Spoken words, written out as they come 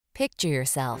Picture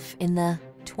yourself in the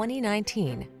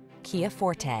 2019 Kia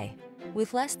Forte.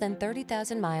 With less than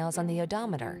 30,000 miles on the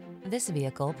odometer, this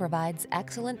vehicle provides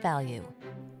excellent value.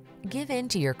 Give in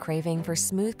to your craving for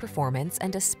smooth performance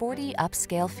and a sporty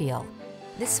upscale feel.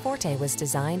 This Forte was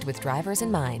designed with drivers in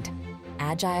mind.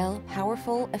 Agile,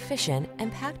 powerful, efficient,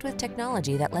 and packed with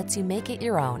technology that lets you make it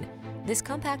your own. This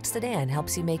compact sedan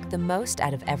helps you make the most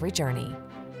out of every journey.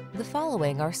 The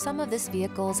following are some of this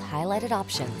vehicle's highlighted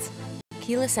options: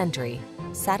 keyless entry,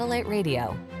 satellite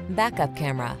radio, backup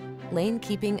camera, lane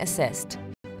keeping assist,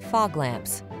 fog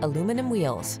lamps, aluminum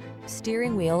wheels,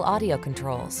 steering wheel audio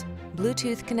controls,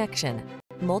 Bluetooth connection,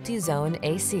 multi-zone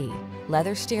AC,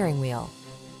 leather steering wheel.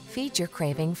 Feed your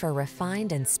craving for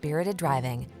refined and spirited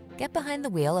driving. Get behind the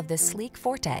wheel of this sleek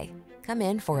Forte. Come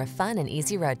in for a fun and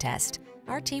easy road test.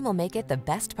 Our team will make it the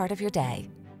best part of your day.